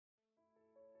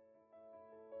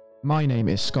My name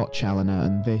is Scott Challoner,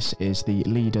 and this is the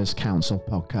Leaders Council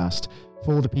podcast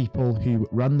for the people who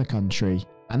run the country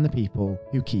and the people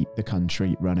who keep the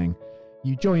country running.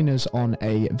 You join us on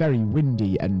a very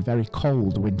windy and very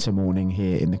cold winter morning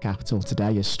here in the capital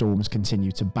today as storms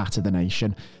continue to batter the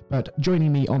nation. But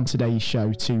joining me on today's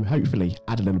show to hopefully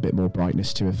add a little bit more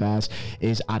brightness to affairs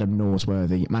is Adam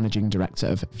Norsworthy, Managing Director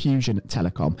of Fusion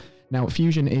Telecom. Now,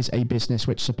 Fusion is a business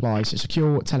which supplies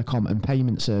secure telecom and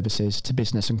payment services to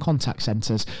business and contact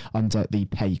centres under the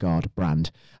PayGuard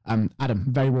brand. Adam,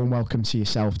 very warm welcome to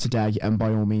yourself today, and by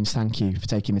all means, thank you for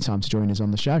taking the time to join us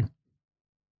on the show.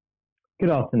 Good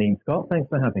afternoon, Scott. Thanks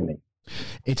for having me.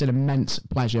 It's an immense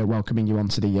pleasure welcoming you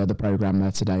onto the programme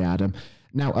today, Adam.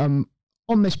 Now,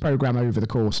 on this programme over the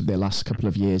course of the last couple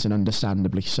of years, and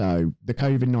understandably so, the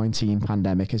COVID-19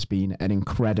 pandemic has been an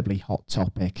incredibly hot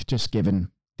topic, just given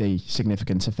the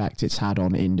significant effect it's had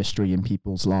on industry and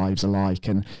people's lives alike,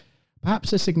 and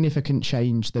perhaps a significant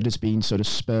change that has been sort of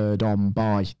spurred on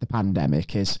by the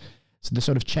pandemic is the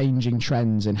sort of changing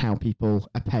trends in how people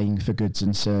are paying for goods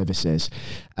and services.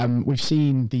 We've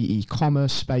seen the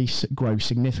e-commerce space grow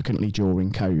significantly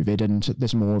during COVID, and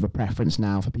there's more of a preference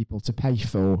now for people to pay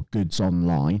for goods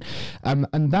online.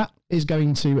 And that is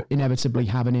going to inevitably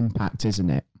have an impact, isn't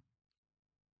it?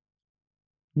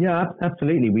 Yeah,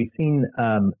 absolutely. We've seen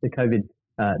the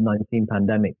COVID-19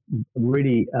 pandemic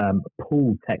really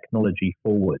pull technology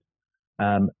forward.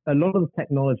 A lot of the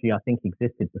technology, I think,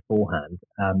 existed beforehand.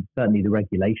 Certainly the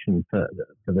regulation for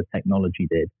the technology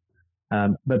did.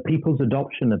 But people's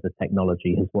adoption of the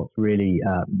technology is what's really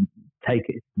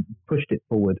pushed it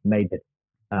forward, made it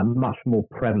much more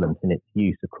prevalent in its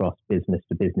use across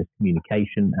business-to-business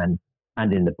communication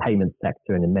and in the payment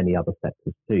sector and in many other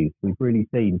sectors too. So we've really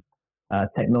seen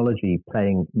technology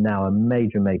playing now a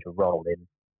major role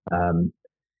in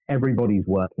everybody's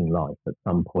working life at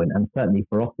some point, and certainly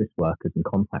for office workers and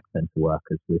contact center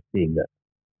workers, we're seeing that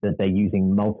they're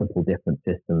using multiple different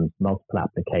systems, multiple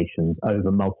applications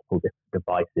over multiple different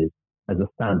devices as a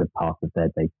standard part of their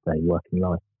day-to-day working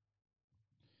life.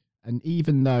 And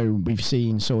even though we've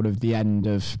seen sort of the end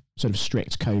of sort of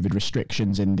strict COVID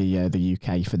restrictions in the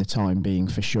UK for the time being,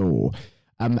 for sure,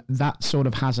 that sort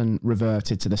of hasn't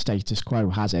reverted to the status quo,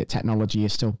 has it? Technology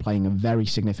is still playing a very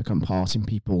significant part in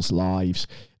people's lives.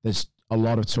 There's a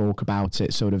lot of talk about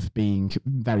it sort of being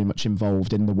very much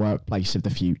involved in the workplace of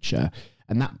the future.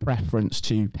 And that preference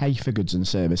to pay for goods and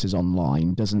services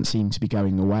online doesn't seem to be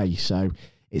going away. So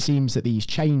it seems that these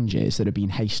changes that have been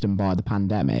hastened by the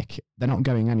pandemic, they're not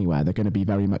going anywhere. They're going to be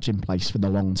very much in place for the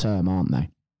long term, aren't they?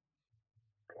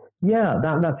 Yeah,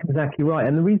 that's exactly right.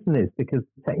 And the reason is because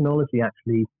technology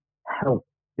actually helps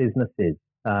businesses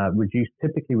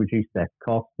typically reduce their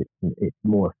costs. It's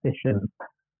more efficient.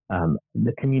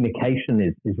 The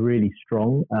communication is really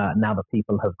strong now that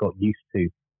people have got used to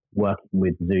working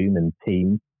with Zoom and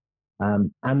Teams.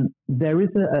 And there is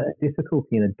a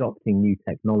difficulty in adopting new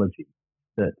technology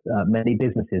that many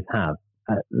businesses have.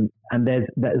 And there's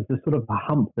the sort of a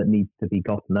hump that needs to be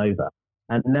gotten over.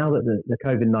 And now that the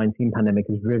COVID-19 pandemic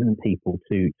has driven people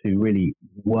to really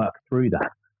work through that,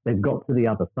 they've got to the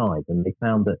other side, and they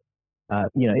found that,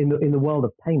 in the world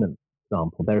of payments, for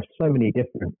example, there are so many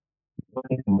different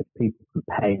ways in which people can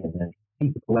pay, and there's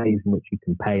cheaper ways in which you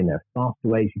can pay, and there are faster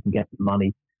ways you can get the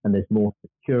money, and there's more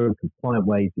secure and compliant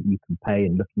ways that you can pay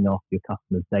and looking after your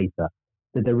customers' data.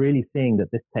 That they're really seeing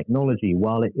that this technology,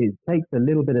 while it takes a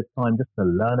little bit of time just to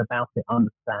learn about it,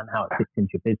 understand how it fits into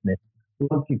your business,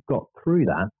 once you've got through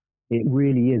that, it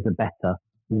really is a better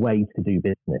way to do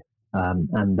business.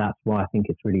 And that's why I think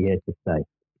it's really here to stay.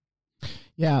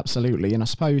 Yeah, absolutely. And I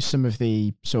suppose some of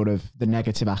the sort of the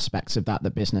negative aspects of that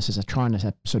businesses are trying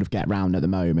to sort of get around at the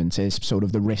moment is sort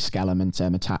of the risk element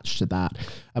attached to that.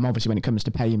 Obviously, when it comes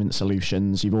to payment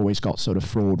solutions, you've always got sort of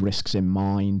fraud risks in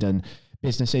mind, and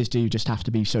businesses do just have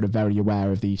to be sort of very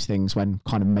aware of these things when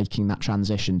kind of making that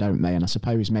transition, don't they? And I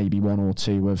suppose maybe one or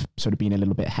two have sort of been a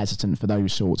little bit hesitant for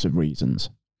those sorts of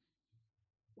reasons.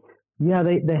 Yeah,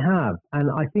 they have. And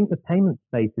I think the payment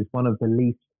space is one of the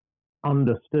least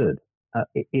understood.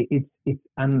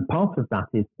 And part of that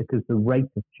is because the rate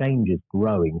of change is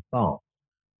growing fast.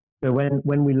 So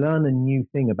when we learn a new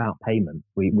thing about payments,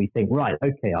 we think, right,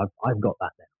 okay, I've got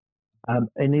that now.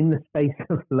 And in the space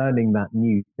of learning that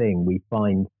new thing, we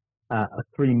find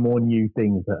 3 more new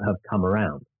things that have come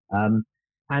around.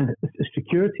 And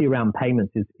security around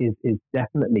payments is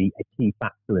definitely a key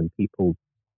factor in people's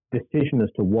decision as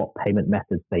to what payment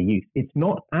methods they use. It's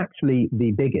not actually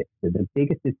the biggest. The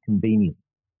biggest is convenience.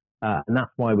 And that's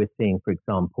why we're seeing, for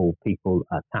example, people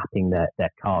tapping their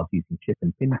cards using chip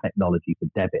and PIN technology for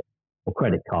debit or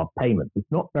credit card payments.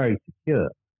 It's not very secure.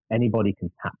 anybody can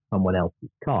tap someone else's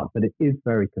card, but it is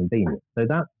very convenient. So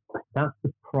that's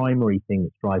the primary thing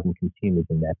that's driving consumers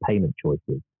in their payment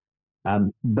choices.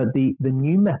 But the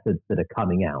new methods that are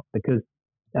coming out, because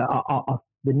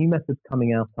the new methods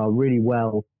coming out are really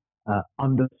well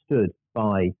understood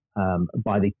by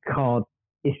the card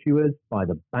issuers, by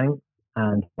the banks,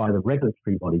 and by the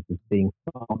regulatory bodies as being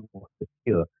far more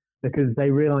secure, because they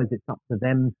realize it's up to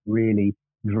them to really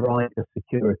drive the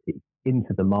security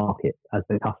into the market as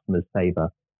the customers favor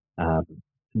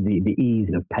the ease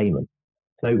of payment.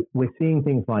 So we're seeing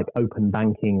things like open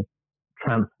banking,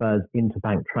 transfers,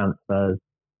 interbank transfers,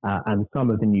 and some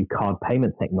of the new card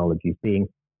payment technologies being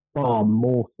far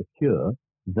more secure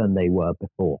than they were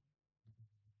before.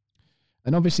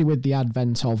 And obviously with the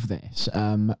advent of this,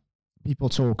 people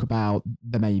talk about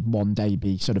there may one day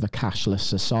be sort of a cashless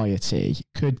society.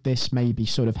 Could this maybe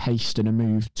sort of hasten a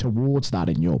move towards that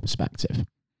in your perspective?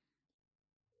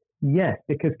 Yes,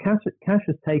 because cash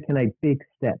has taken a big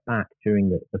step back during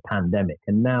the pandemic,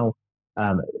 and now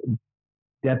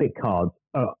debit cards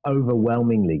are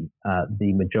overwhelmingly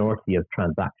the majority of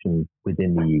transactions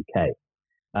within the UK.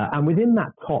 And within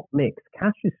that top mix,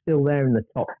 cash is still there in the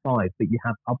top 5, but you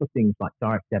have other things like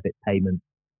direct debit payments,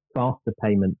 faster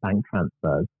payment bank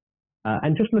transfers.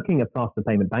 And just looking at faster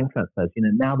payment bank transfers,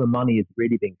 now the money is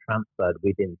really being transferred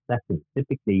within seconds,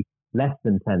 typically less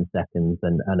than 10 seconds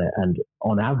and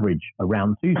on average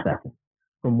around 2 seconds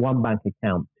from one bank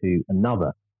account to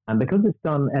another. And because it's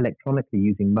done electronically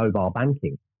using mobile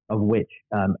banking, of which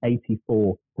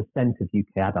 84% of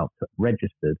UK adults are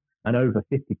registered and over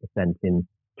 50% in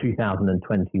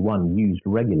 2021 used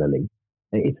regularly,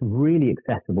 it's really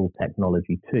accessible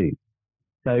technology too.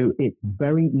 So it's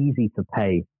very easy to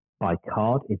pay by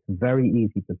card. It's very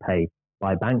easy to pay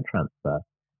by bank transfer.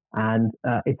 And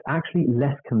it's actually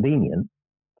less convenient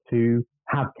to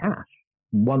have cash.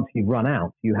 Once you've run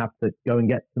out, you have to go and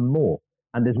get some more.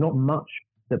 And there's not much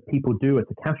that people do at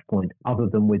the cash point other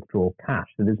than withdraw cash.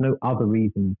 So there's no other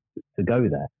reason to go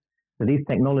there. So these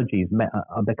technologies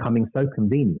are becoming so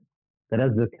convenient that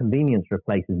as the convenience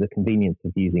replaces the convenience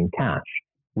of using cash,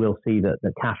 we'll see that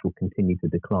the cash will continue to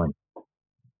decline.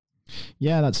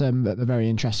 Yeah, that's a very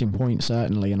interesting point,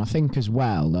 certainly. And I think as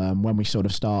well, when we sort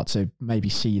of start to maybe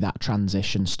see that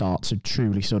transition start to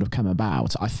truly sort of come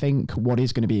about, I think what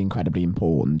is going to be incredibly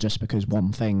important, just because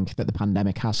one thing that the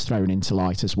pandemic has thrown into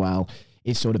light as well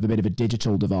is sort of a bit of a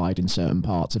digital divide in certain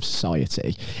parts of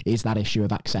society, is that issue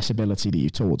of accessibility that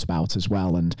you talked about as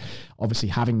well. And obviously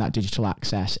having that digital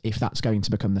access, if that's going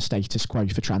to become the status quo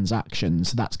for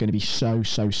transactions, that's going to be so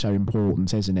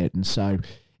important, isn't it? And so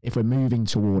if we're moving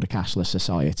toward a cashless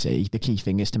society, the key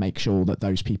thing is to make sure that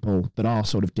those people that are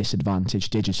sort of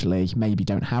disadvantaged digitally, maybe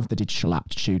don't have the digital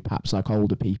aptitude, perhaps like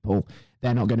older people,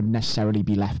 they're not going to necessarily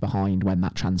be left behind when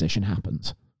that transition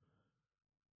happens.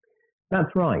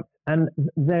 That's right. And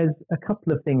there's a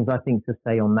couple of things I think to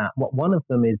say on that. One of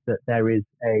them is that there is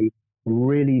a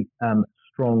really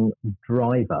strong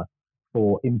driver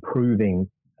for improving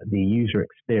the user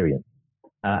experience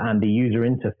and the user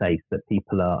interface that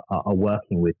people are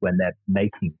working with when they're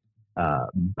making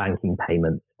banking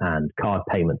payments and card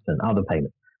payments and other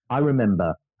payments. I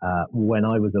remember when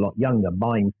I was a lot younger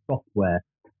buying software,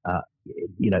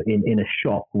 in a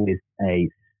shop with a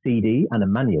CD and a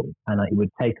manual, and it would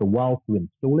take a while to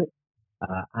install it.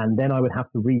 And then I would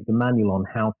have to read the manual on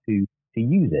how to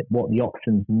use it, what the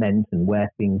options meant and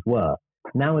where things were.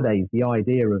 Nowadays, the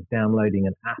idea of downloading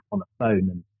an app on a phone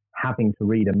and having to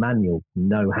read a manual to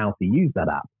know how to use that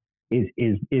app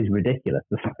is ridiculous,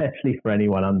 especially for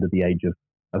anyone under the age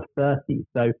of 30.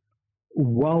 So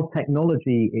while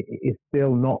technology is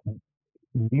still not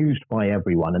used by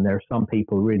everyone, and there are some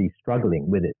people really struggling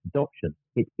with its adoption,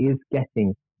 it is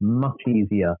getting much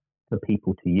easier for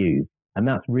people to use. And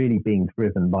that's really being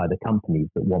driven by the companies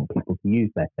that want people to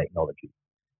use their technology.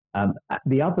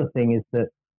 The other thing is that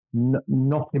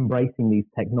not embracing these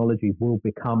technologies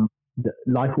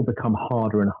life will become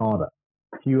harder and harder.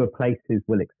 Fewer places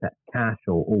will accept cash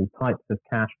or all types of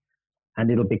cash, and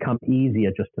it'll become easier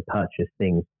just to purchase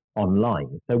things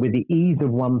online. So with the ease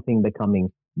of one thing becoming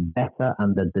better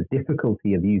and the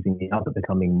difficulty of using the other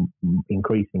becoming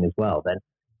increasing as well, then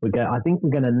I think we're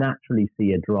going to naturally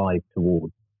see a drive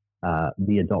towards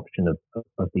the adoption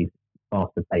of these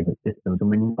faster payment systems, and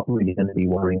we're not really going to be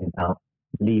worrying about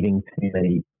leaving too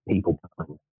many people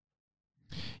behind.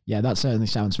 Yeah, that certainly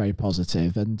sounds very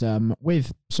positive. And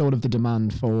with sort of the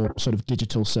demand for sort of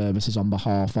digital services on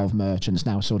behalf of merchants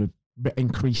now sort of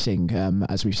increasing,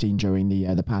 as we've seen during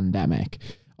the pandemic,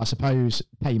 I suppose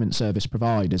payment service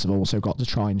providers have also got to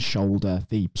try and shoulder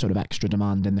the sort of extra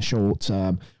demand in the short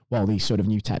term, while these sort of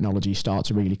new technologies start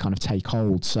to really kind of take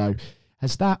hold. So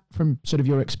has that, from sort of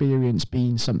your experience,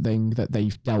 been something that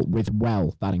they've dealt with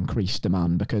well, that increased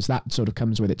demand? Because that sort of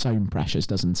comes with its own pressures,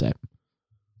 doesn't it?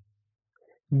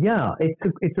 Yeah,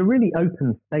 it's a really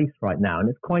open space right now, and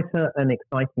it's quite an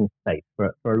exciting space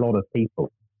for a lot of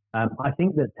people. I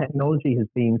think that technology has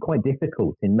been quite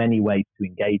difficult in many ways to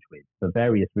engage with for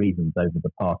various reasons over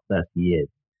the past 30 years.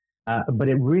 But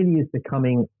it really is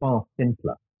becoming far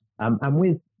simpler. And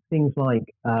with things like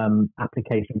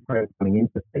application programming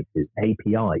interfaces,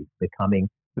 APIs, becoming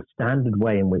the standard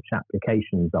way in which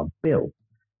applications are built,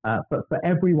 but for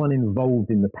everyone involved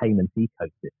in the payments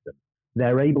ecosystem,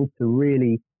 they're able to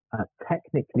really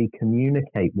technically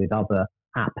communicate with other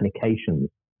applications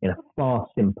in a far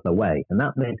simpler way. And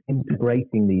that makes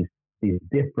integrating these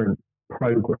different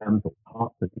programs or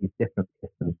parts of these different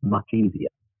systems much easier.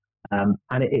 And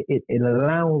it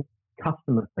allows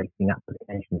customer-facing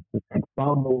applications to take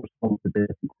far more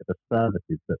responsibility for the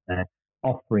services that they're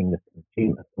offering the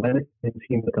consumer. So when the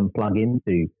consumer can plug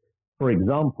into, for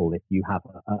example, if you have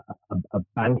a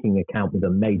banking account with a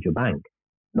major bank,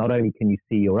 not only can you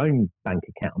see your own bank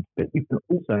account, but you can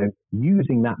also,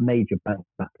 using that major bank's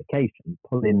application,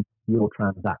 pull in your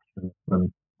transactions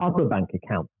from other bank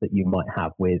accounts that you might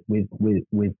have with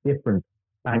different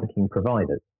banking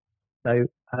providers. So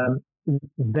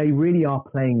they really are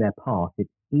playing their part. It's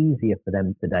easier for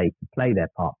them today to play their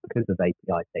part because of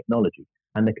API technology.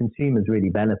 And the consumer's really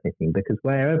benefiting because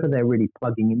wherever they're really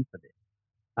plugging into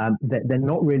this, they're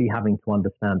not really having to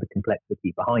understand the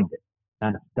complexity behind it.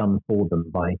 That's done for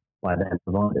them by their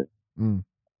providers. Mm.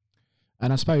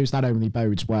 And I suppose that only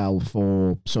bodes well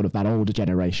for sort of that older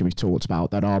generation we've talked about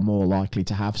that are more likely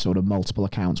to have sort of multiple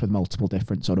accounts with multiple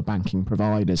different sort of banking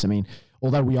providers. I mean,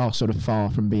 although we are sort of far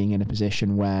from being in a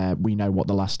position where we know what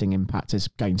the lasting impact is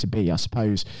going to be, I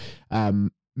suppose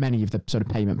many of the sort of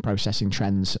payment processing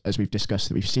trends, as we've discussed,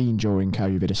 that we've seen during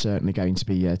COVID are certainly going to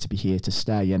be here to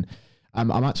stay. And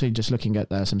I'm actually just looking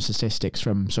at some statistics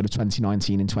from sort of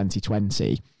 2019 and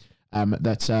 2020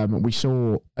 that we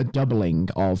saw a doubling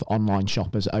of online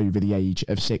shoppers over the age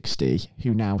of 60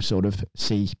 who now sort of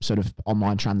see sort of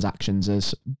online transactions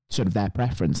as sort of their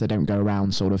preference. They don't go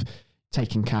around sort of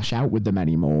taking cash out with them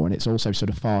anymore, and it's also sort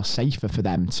of far safer for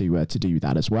them to do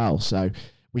that as well. So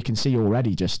we can see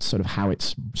already just sort of how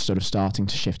it's sort of starting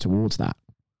to shift towards that.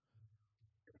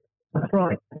 That's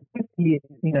right.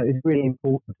 It's really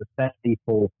important, especially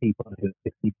for people who are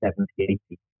 60, 70, 80.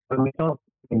 When we start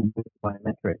doing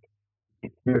biometric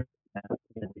security,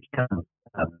 which can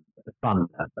fund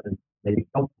that, but maybe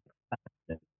it's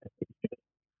just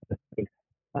the face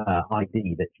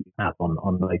ID that you have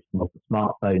on most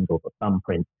smartphones or the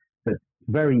thumbprint. So it's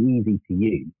very easy to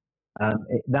use.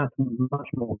 That's much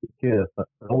more secure for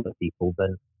older people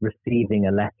than receiving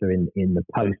a letter in the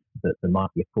post that there might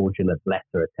be a fraudulent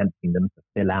letter attempting them to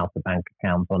fill out a bank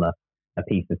account on a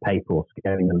piece of paper or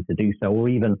scaring them to do so, or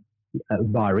even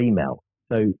via email.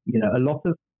 So, a lot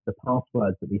of the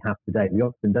passwords that we have today, we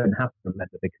often don't have to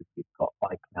remember because we've got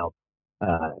iCloud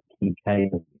keychain,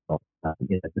 and we've got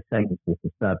the same sort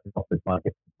of service offered by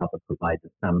different other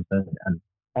providers, Samsung, and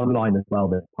online as well.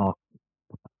 There's password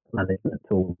management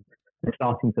tools. They're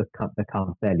starting to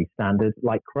become fairly standard,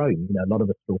 like Chrome. A lot of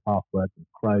us store passwords in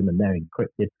Chrome and they're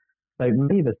encrypted. So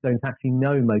many of us don't actually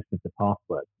know most of the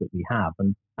passwords that we have.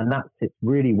 And that sits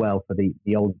really well for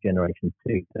the older generation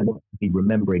too. They want to be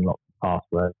remembering lots of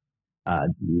passwords.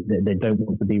 They don't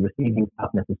want to be receiving stuff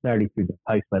necessarily through the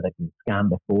post where they can scan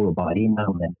before or by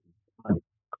email and then kind of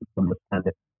understand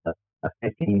if it's a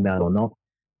phishing email or not.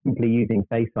 Simply using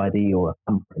Face ID or a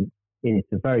thumbprint, it's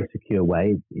a very secure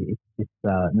way. It's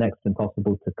next to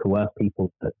impossible to coerce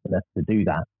people to do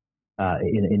that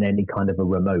in any kind of a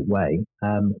remote way.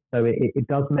 So it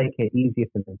does make it easier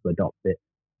for them to adopt it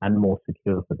and more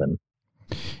secure for them.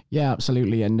 Yeah,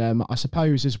 absolutely. And I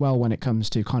suppose as well, when it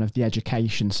comes to kind of the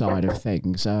education side of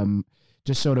things,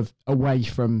 just sort of away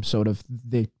from sort of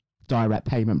the direct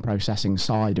payment processing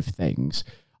side of things,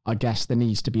 I guess there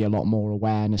needs to be a lot more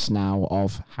awareness now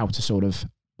of how to sort of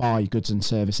buy goods and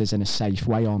services in a safe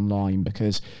way online,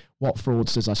 because what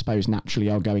fraudsters, I suppose, naturally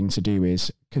are going to do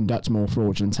is conduct more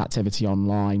fraudulent activity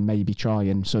online, maybe try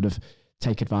and sort of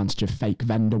take advantage of fake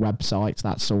vendor websites,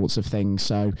 that sorts of things.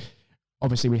 So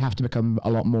obviously we have to become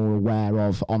a lot more aware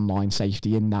of online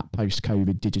safety in that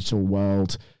post-COVID digital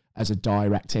world as a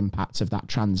direct impact of that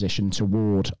transition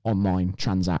toward online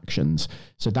transactions.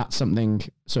 So that's something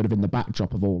sort of in the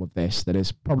backdrop of all of this that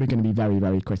is probably going to be very,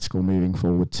 very critical moving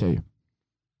forward too.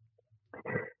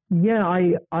 Yeah,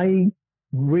 I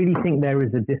really think there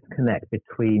is a disconnect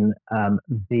between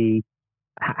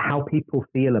how people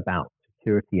feel about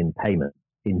security and payments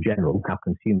in general, how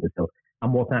consumers feel,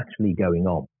 and what's actually going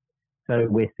on. So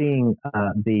we're seeing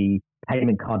the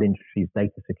Payment Card Industry's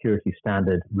Data Security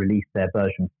Standard release their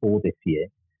version 4 this year,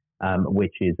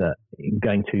 which is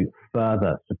going to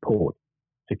further support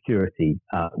security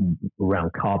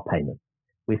around card payments.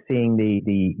 We're seeing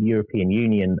the European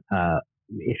Union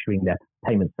issuing their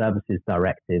Payment Services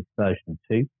Directive version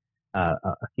 2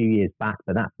 a few years back,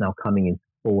 but that's now coming into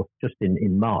force just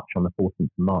in March, on the 14th of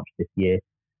March this year.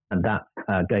 And that's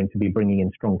going to be bringing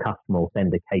in strong customer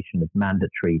authentication as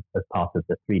mandatory as part of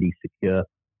the 3D Secure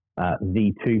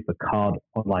V2 for card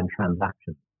online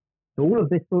transactions. So all of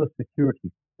this sort of security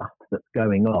stuff that's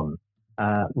going on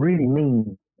really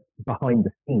means behind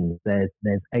the scenes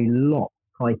there's a lot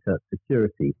tighter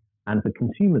security. And for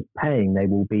consumers paying, they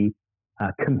will be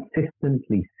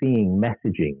consistently seeing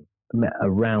messaging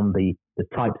around the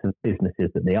types of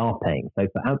businesses that they are paying. So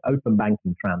for open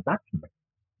banking transactions,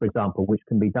 for example, which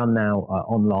can be done now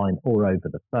online or over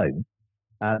the phone,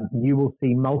 you will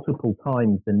see multiple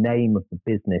times the name of the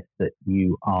business that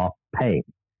you are paying.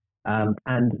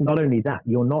 And not only that,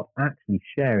 you're not actually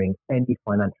sharing any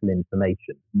financial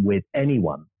information with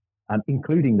anyone,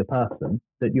 including the person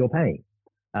that you're paying.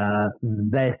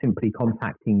 They're simply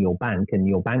contacting your bank, and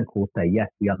your bank will say, yes,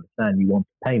 we understand you want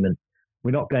a payment. We're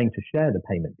not going to share the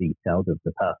payment details of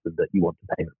the person that you want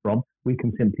a payment from. We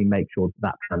can simply make sure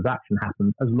that transaction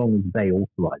happens as long as they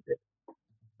authorize it.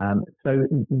 So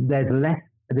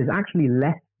there's actually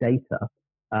less data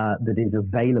that is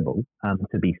available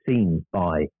to be seen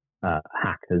by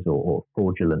hackers or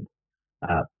fraudulent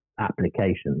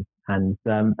applications, and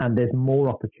there's more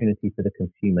opportunity for the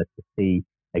consumer to see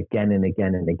again and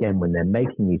again and again when they're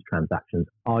making these transactions.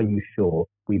 Are you sure?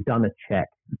 We've done a check.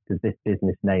 Does this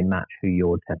business name match who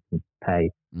you're attempting to pay?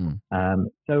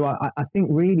 So I think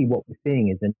really what we're seeing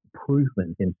is an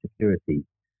improvement in security,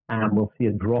 and we'll see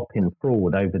a drop in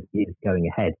fraud over the years going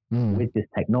ahead with this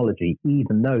technology,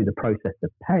 even though the process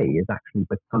of pay is actually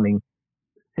becoming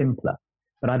simpler.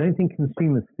 But I don't think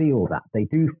consumers feel that. They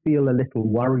do feel a little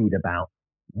worried about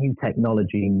new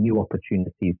technology, new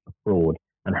opportunities for fraud,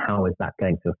 and how is that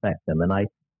going to affect them. And I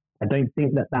don't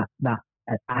think that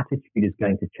attitude is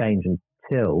going to change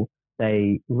until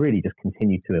they really just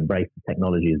continue to embrace the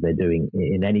technology as they're doing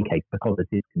in any case, because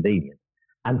it is convenient,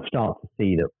 and start to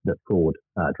see that fraud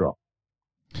drop.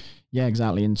 Yeah,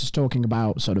 exactly. And just talking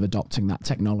about sort of adopting that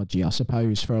technology, I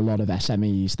suppose for a lot of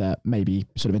SMEs that maybe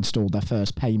sort of installed their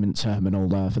first payment terminal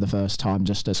for the first time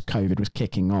just as COVID was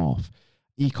kicking off,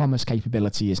 e-commerce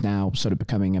capability is now sort of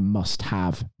becoming a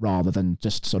must-have rather than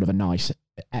just sort of a nice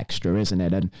extra, isn't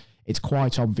it? And it's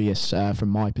quite obvious from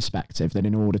my perspective that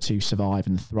in order to survive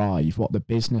and thrive, what the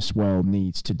business world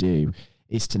needs to do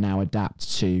is to now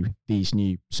adapt to these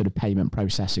new sort of payment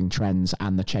processing trends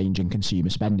and the change in consumer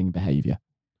spending behavior.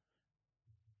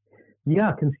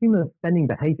 Yeah, consumer spending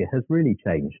behavior has really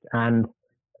changed. And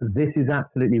this is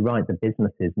absolutely right. The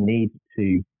businesses need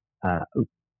to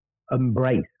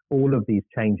embrace all of these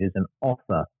changes and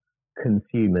offer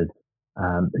consumers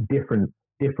different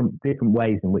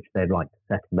ways in which they'd like to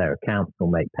settle their accounts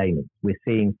or make payments. We're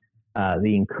seeing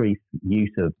the increased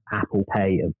use of Apple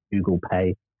Pay, of Google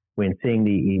Pay. We're seeing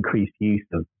the increased use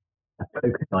of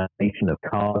tokenization of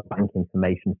card bank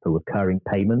information for recurring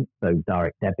payments, so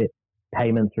direct debit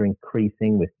payments are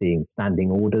increasing. We're seeing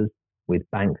standing orders with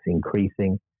banks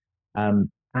increasing.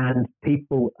 And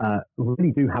people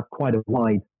really do have quite a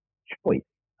wide choice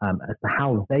as to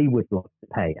how they would like to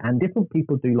pay. And different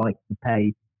people do like to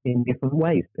pay in different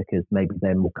ways because maybe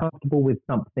they're more comfortable with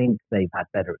something, they've had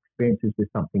better experiences with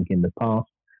something in the past.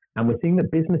 And we're seeing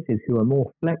that businesses who are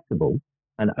more flexible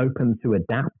and open to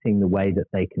adapting the way that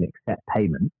they can accept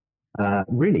payment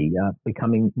really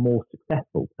becoming more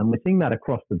successful. And we're seeing that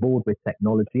across the board with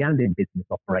technology and in business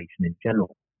operation in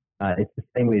general. It's the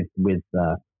same with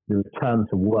the return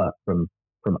to work from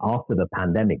after the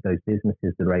pandemic. Those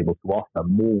businesses that are able to offer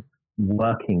more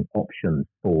working options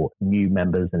for new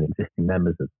members and existing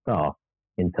members of staff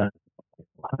in terms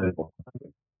of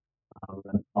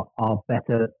are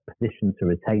better positioned to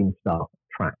retain staff,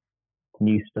 attract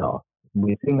new staff.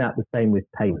 We're seeing that the same with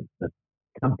payments. That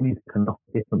companies can offer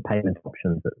different payment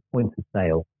options at the point of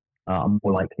sale are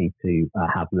more likely to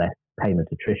have less payment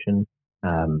attrition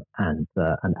and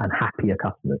happier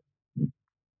customers.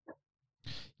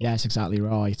 Yes, exactly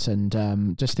right.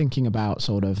 And just thinking about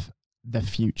sort of the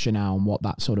future now and what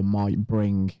that sort of might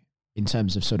bring in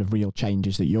terms of sort of real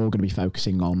changes that you're going to be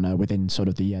focusing on within sort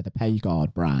of the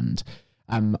PayGuard brand.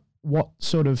 What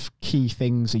sort of key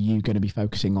things are you going to be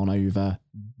focusing on over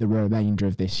the remainder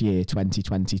of this year,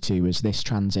 2022, as this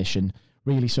transition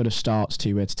really sort of starts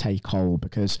to take hold?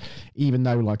 Because even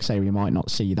though, like I say, we might not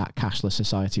see that cashless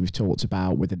society we've talked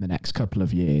about within the next couple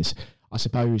of years, I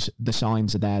suppose the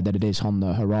signs are there that it is on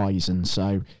the horizon.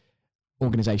 So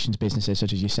organisations, businesses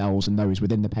such as yourselves and those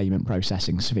within the payment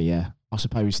processing sphere, I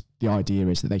suppose the idea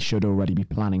is that they should already be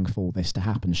planning for this to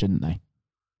happen, shouldn't they?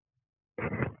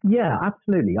 Yeah,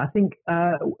 absolutely. I think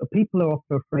people are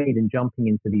often afraid in jumping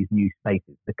into these new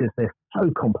spaces because they're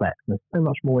so complex and there's so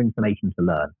much more information to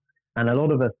learn. And a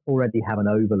lot of us already have an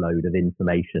overload of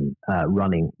information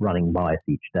running by us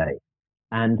each day.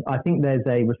 And I think there's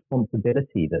a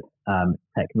responsibility that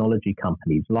technology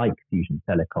companies like Fusion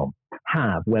Telecom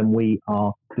have when we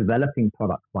are developing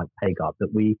products like PayGuard,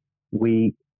 that we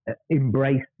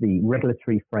embrace the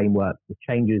regulatory framework, the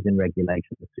changes in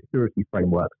regulation, the security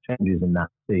framework, changes in that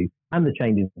too, and the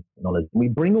changes in technology. We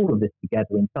bring all of this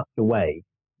together in such a way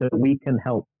that we can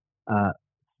help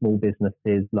small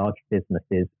businesses, large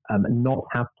businesses, not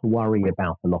have to worry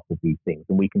about a lot of these things.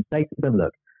 And we can say to them,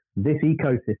 look, this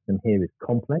ecosystem here is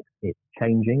complex, it's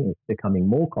changing, it's becoming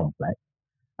more complex,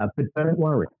 but don't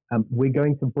worry. We're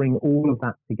going to bring all of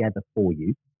that together for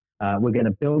you. We're going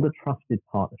to build a trusted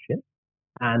partnership,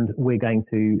 and we're going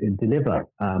to deliver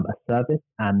a service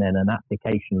and then an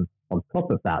application on top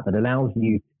of that that allows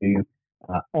you to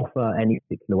offer any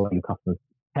particular way your customers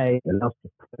pay, allows you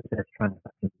to process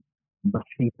transactions much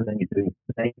cheaper than you're doing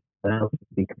today, allows you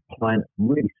to be compliant and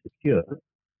really secure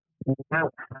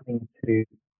without having to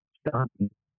study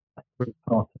every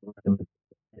part of the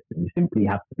system. You simply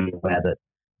have to be aware that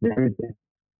there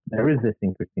is this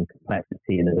increasing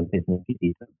complexity, and as a business, you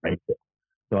need to embrace it.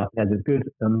 So I think there's a good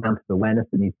amount of awareness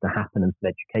that needs to happen and some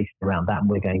education around that, and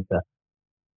we're going to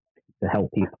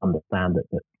help people understand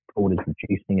that fraud is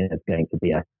reducing and there's going to be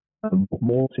a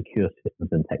more secure systems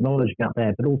and technology out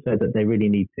there, but also that they really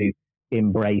need to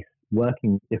embrace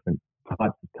working with different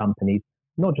types of companies,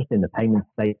 not just in the payment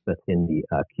space, but in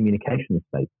the communication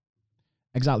space.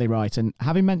 Exactly right. And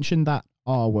having mentioned that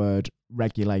R word,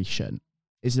 regulation,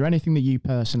 is there anything that you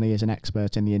personally, as an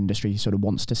expert in the industry, sort of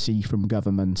wants to see from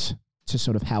government to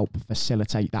sort of help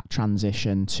facilitate that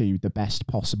transition to the best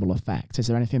possible effect? Is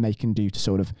there anything they can do to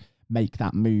sort of make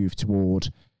that move toward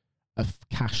a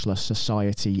cashless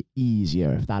society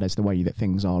easier, if that is the way that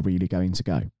things are really going to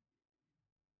go?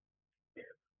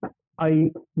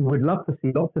 I would love to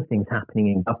see lots of things happening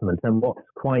in government, and what's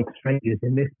quite strange is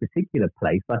in this particular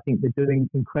place, I think they're doing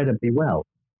incredibly well.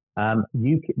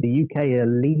 The UK are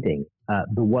leading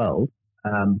the world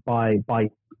by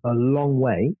a long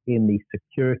way in the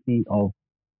security of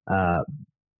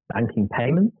banking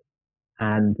payments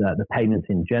and the payments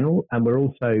in general, and we're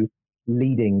also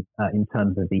leading in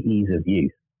terms of the ease of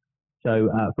use. So,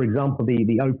 for example,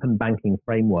 the open banking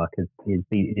framework is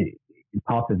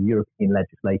part of European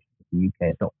legislation that the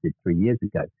UK adopted 3 years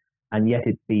ago, and yet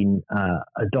it's been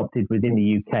adopted within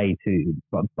the UK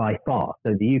by far.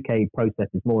 So the UK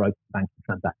processes more open banking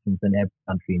transactions than every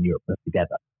country in Europe put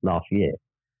together last year.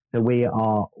 So we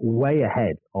are way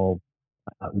ahead of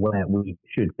where we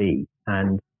should be.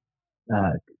 And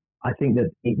I think that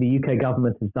the UK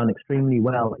government has done extremely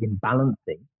well in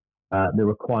balancing the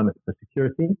requirements for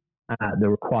security, the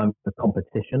requirements for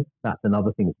competition. That's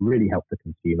another thing that's really helped the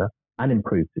consumer and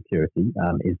improved security,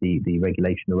 is the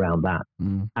regulation around that.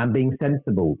 And being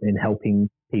sensible in helping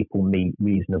people meet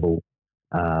reasonable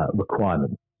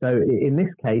requirements. So in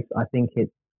this case, I think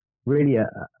it's really a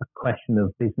question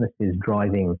of businesses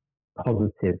driving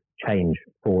positive change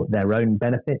for their own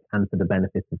benefit and for the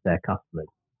benefit of their customers.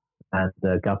 And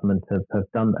the government have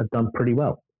done pretty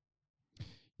well.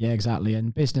 Yeah, exactly.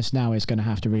 And business now is going to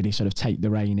have to really sort of take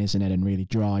the rein, isn't it, and really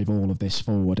drive all of this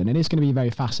forward. And it is going to be a very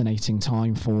fascinating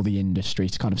time for the industry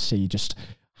to kind of see just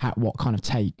what kind of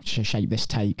shape this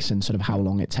takes and sort of how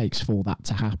long it takes for that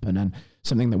to happen. And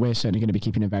something that we're certainly going to be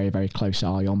keeping a very, very close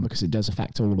eye on, because it does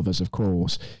affect all of us, of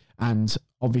course. And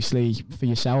obviously for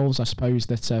yourselves, I suppose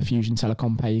that Fusion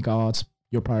Telecom PayGuard,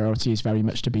 your priority is very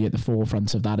much to be at the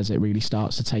forefront of that as it really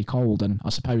starts to take hold. And I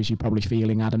suppose you're probably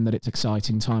feeling, Adam, that it's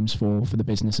exciting times for the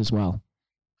business as well.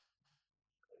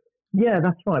 Yeah,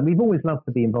 that's right. We've always loved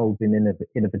to be involved in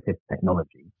innovative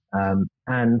technology.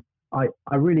 And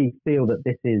I really feel that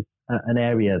this is an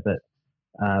area that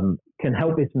can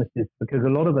help businesses, because a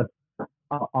lot of us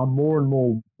are more and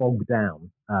more bogged down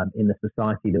in the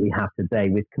society that we have today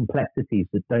with complexities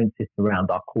that don't sit around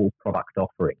our core product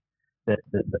offering.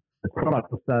 The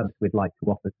product or service we'd like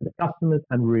to offer to the customers,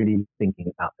 and really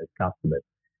thinking about those customers.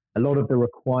 A lot of the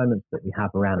requirements that we have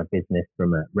around a business,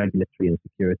 from a regulatory and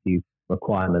security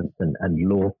requirements and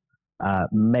law,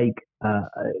 make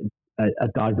a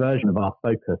diversion of our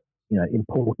focus,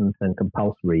 important and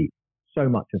compulsory so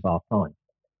much of our time.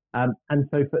 And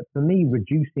so for me,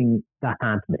 reducing that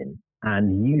admin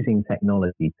and using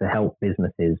technology to help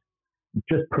businesses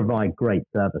just provide great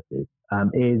services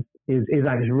is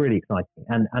actually really exciting.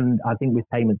 And I think with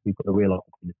payments, we've got a real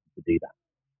opportunity to do that.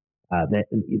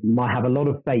 You might have a lot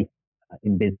of faith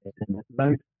in business, and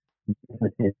most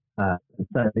businesses,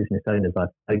 certain business owners I've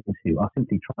spoken to are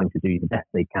simply trying to do the best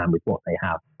they can with what they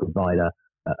have, provide a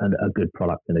good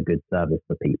product and a good service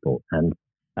for people. And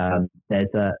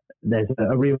there's a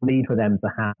real need for them to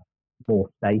have more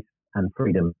space and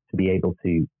freedom to be able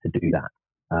to do that.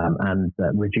 And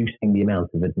reducing the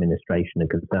amount of administration and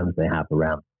concerns they have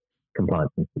around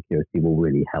compliance and security will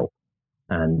really help.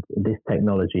 And this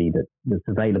technology that's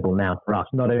available now for us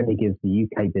not only gives the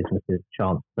UK businesses a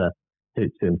chance to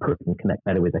improve and connect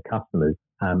better with their customers,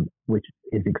 which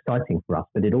is exciting for us,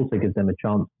 but it also gives them a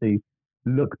chance to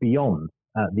look beyond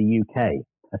the UK,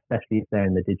 especially if they're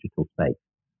in the digital space,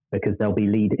 because they'll be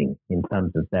leading in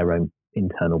terms of their own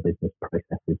internal business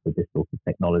processes for this sort of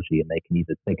technology, and they can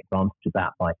either take advantage of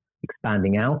that by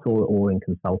expanding out or in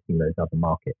consulting those other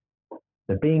markets.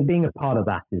 So being a part of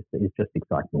that is just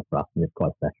exciting for us, and it's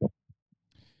quite special.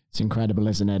 It's incredible,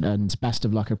 isn't it? And best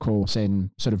of luck, of course,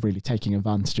 in sort of really taking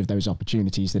advantage of those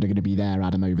opportunities that are going to be there,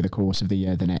 Adam, over the course of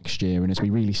the next year. And as we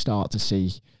really start to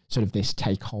see sort of this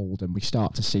take hold and we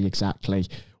start to see exactly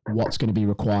what's going to be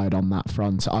required on that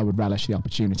front, I would relish the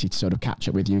opportunity to sort of catch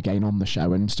up with you again on the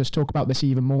show and just talk about this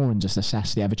even more and just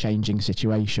assess the ever-changing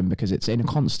situation, because it's in a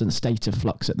constant state of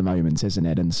flux at the moment, isn't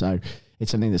it? And so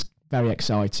it's something that's very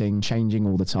exciting, changing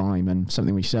all the time, and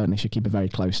something we certainly should keep a very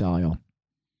close eye on.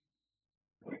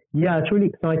 Yeah, it's really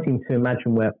exciting to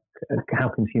imagine how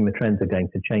consumer trends are going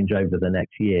to change over the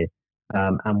next year,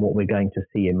 and what we're going to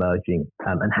see emerging,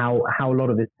 and how a lot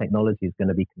of this technology is going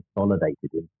to be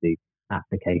consolidated into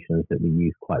applications that we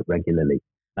use quite regularly.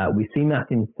 We've seen that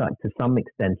to some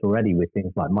extent already with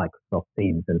things like Microsoft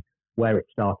Teams, and where it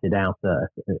started out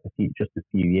just a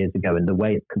few years ago, and the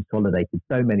way it's consolidated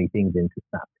so many things into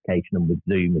this application, and with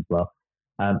Zoom as well.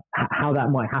 How that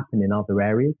might happen in other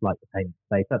areas like the payment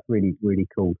space, that's really, really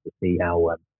cool to see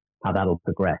how that'll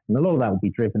progress. And a lot of that will be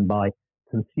driven by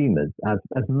consumers, as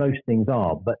most things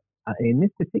are. But in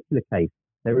this particular case,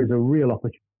 there is a real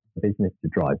opportunity for business to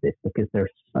drive this, because there are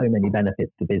so many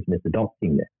benefits to business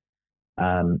adopting this,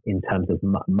 in terms of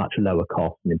much lower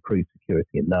cost and improved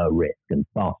security and lower risk and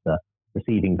faster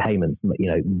receiving payments,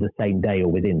 the same day or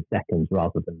within seconds,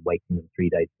 rather than waiting them 3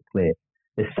 days to clear.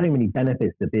 There's so many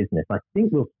benefits to business. I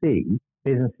think we'll see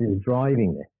businesses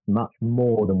driving this much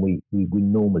more than we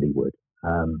normally would.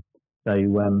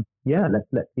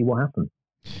 Let's see what happens.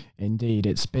 Indeed,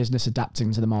 it's business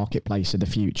adapting to the marketplace of the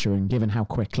future, and given how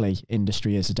quickly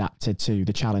industry has adapted to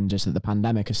the challenges that the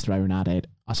pandemic has thrown at it,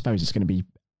 I suppose it's going to be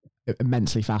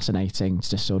immensely fascinating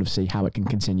to sort of see how it can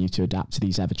continue to adapt to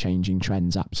these ever-changing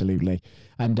trends. Absolutely.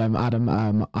 And Adam,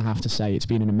 I have to say it's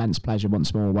been an immense pleasure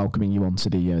once more welcoming you onto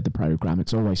the programme.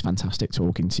 It's always fantastic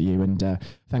talking to you, and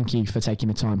thank you for taking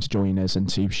the time to join us and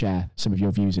to share some of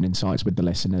your views and insights with the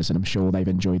listeners, and I'm sure they've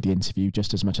enjoyed the interview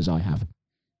just as much as I have.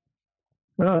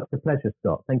 Well, it's a pleasure,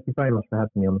 Scott. Thank you very much for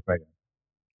having me on the programme.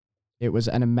 It was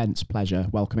an immense pleasure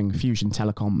welcoming Fusion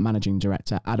Telecom Managing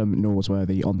Director Adam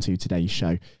Norsworthy onto today's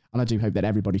show. And I do hope that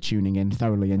everybody tuning in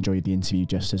thoroughly enjoyed the interview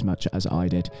just as much as I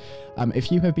did.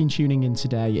 If you have been tuning in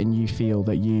today and you feel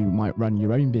that you might run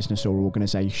your own business or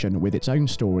organisation with its own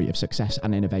story of success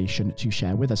and innovation to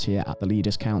share with us here at the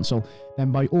Leaders Council,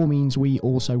 then by all means, we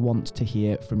also want to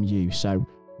hear from you. So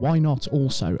why not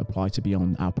also apply to be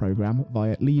on our programme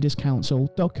via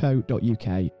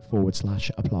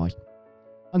leaderscouncil.co.uk/apply.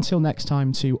 Until next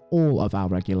time, to all of our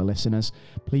regular listeners,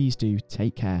 please do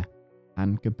take care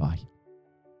and goodbye.